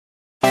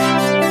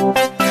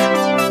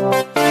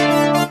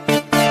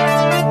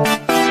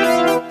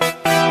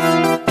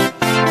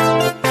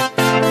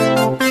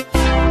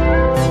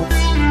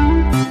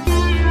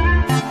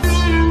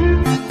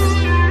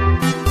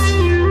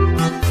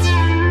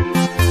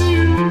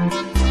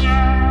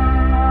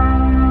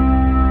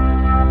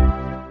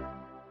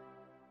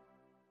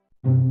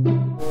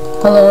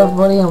Hello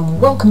everybody and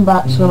welcome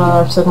back to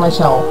another episode of my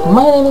channel.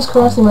 My name is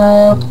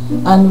Karatemario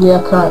and we are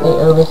currently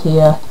over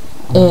here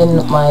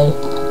in my,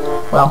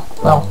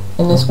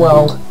 in this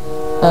world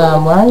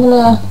where I'm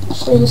going to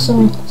show you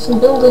some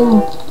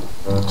building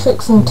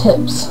tricks and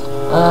tips.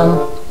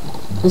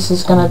 This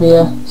is going to be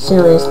a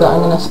series that I'm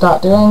going to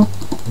start doing.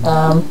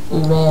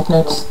 You may have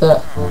noticed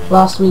that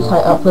last week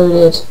I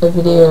uploaded a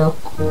video,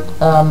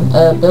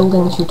 a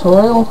building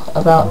tutorial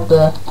about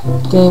the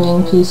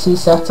gaming PC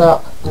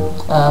setup,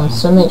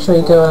 so make sure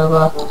you go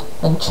over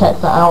and check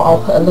that out.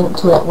 I'll put a link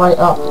to it right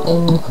up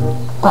in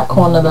that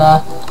corner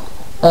there.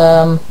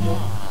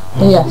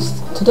 But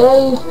yes,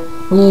 today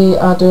we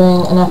are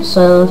doing an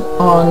episode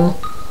on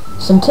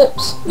some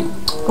tips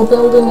for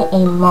building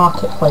a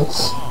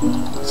marketplace.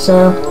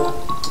 So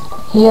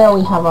here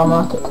we have our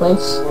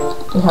marketplace.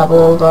 We have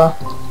all the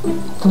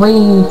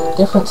 3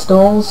 different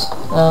stalls,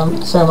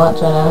 so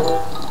much I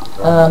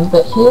know.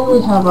 But here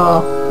we have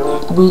our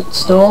wheat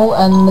stall,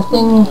 and the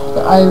thing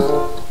that I've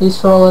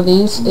used for all of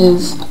these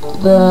is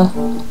the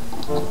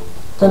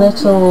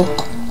little,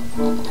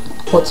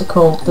 what's it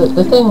called,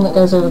 the thing that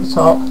goes over the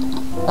top.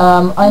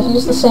 I've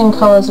used the same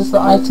colours as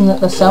the item that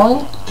they're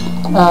selling,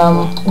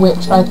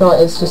 which I thought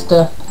is just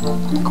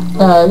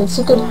it's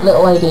a good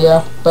little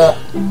idea, but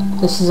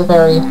this is a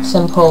very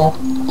simple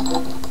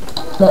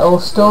little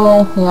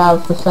stall. We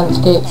have the fence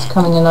gates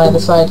coming in either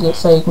side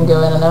so you can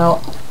go in and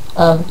out.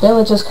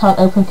 Villagers can't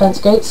open fence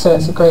gates, so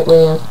it's a great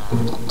way of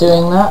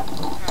doing that.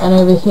 And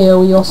over here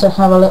we also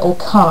have a little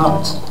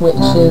cart which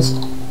is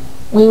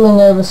wheeling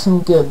over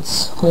some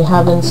goods. We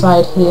have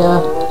inside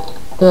here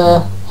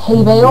the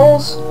hay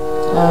bales,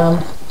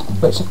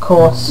 which of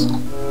course,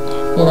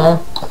 you know,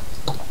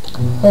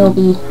 it'll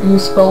be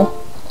useful.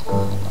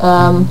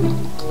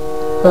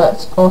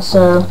 But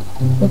also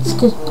it's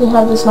good. We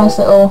have this nice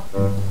little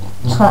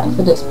track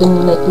that it's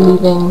been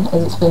leaving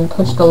as it's been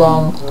pushed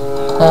along,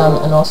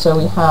 and also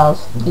we have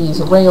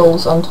these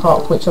rails on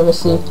top, which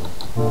obviously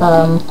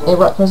it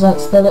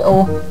represents the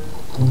little,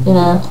 you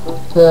know,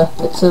 the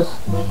bits of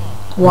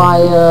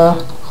wire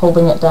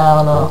holding it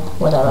down or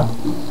whatever.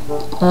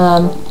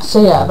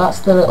 So yeah, that's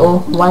the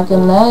little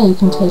wagon there. You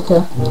can take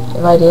a bit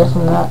of idea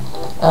from that.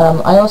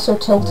 I also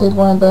tilted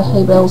one of the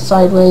hay bales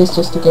sideways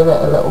just to give it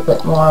a little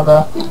bit more of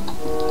a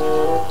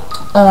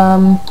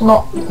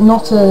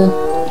not a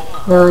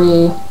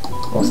very,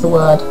 what's the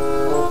word,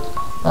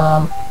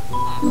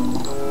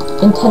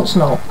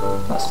 intentional,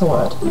 that's the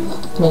word,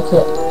 make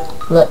it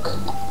look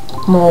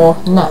more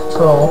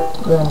natural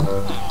than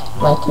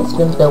like it's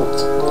been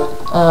built.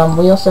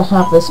 We also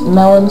have this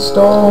melon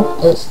stall.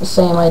 It's the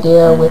same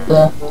idea with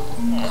the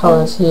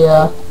colours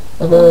here,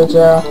 the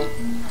villager.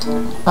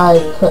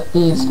 I put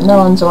these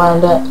melons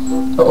around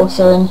it, but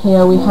also in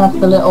here we have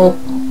the little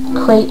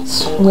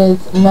crates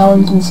with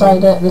melons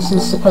inside it. This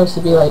is supposed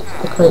to be like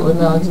the crate with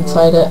melons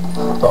inside it,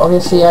 but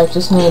obviously I've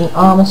just made an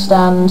armor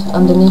stand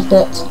underneath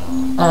it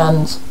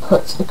and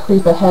put a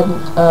creeper head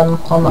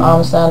on the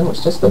armor stand,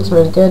 which just looks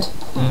really good.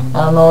 And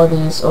on all of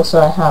these also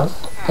I have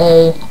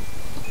an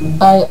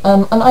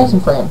item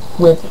frame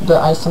with the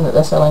item that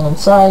they're selling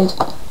inside.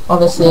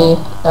 Obviously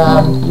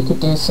you could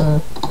do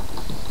some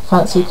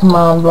fancy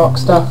command block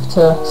stuff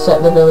to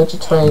set the villager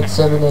trade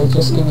so that they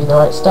just give you the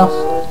right stuff,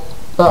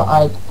 but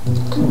I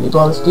couldn't be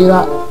bothered to do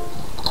that.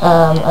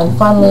 And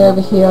finally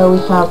over here we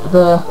have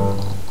the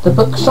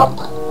bookshop,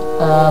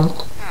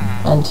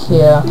 and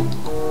here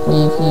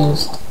we've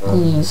used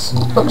these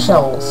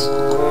bookshelves.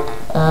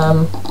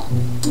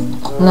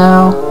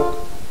 Now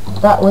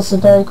that was a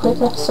very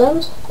quick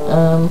episode.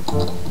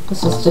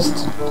 This is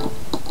just,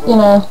 you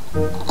know,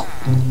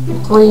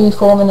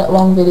 3-4 minute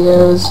long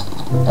videos,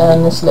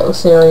 and this little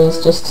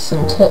series just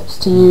some tips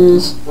to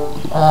use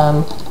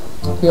for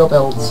your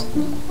builds.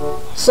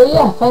 So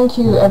yeah, thank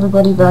you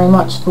everybody very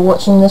much for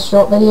watching this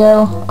short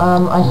video.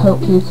 I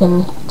hope you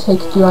can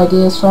take a few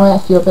ideas from it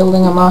if you're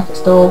building a market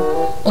stall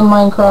in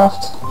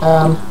Minecraft.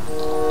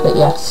 But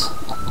yes,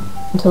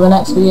 until the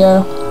next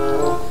video,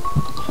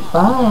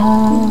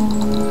 bye!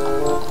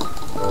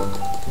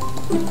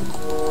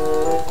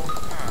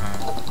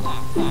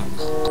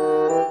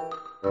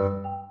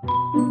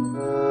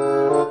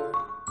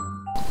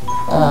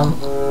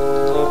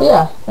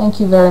 Yeah, thank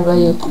you very much.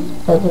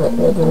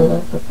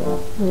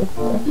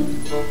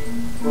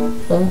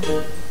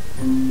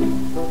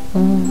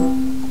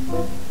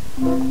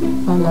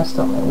 I messed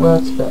up my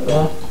words a bit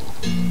there.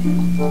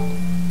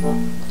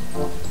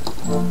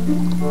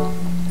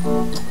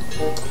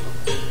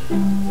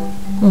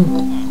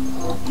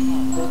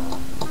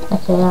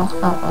 Okay,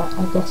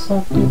 I guess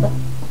I'll do that.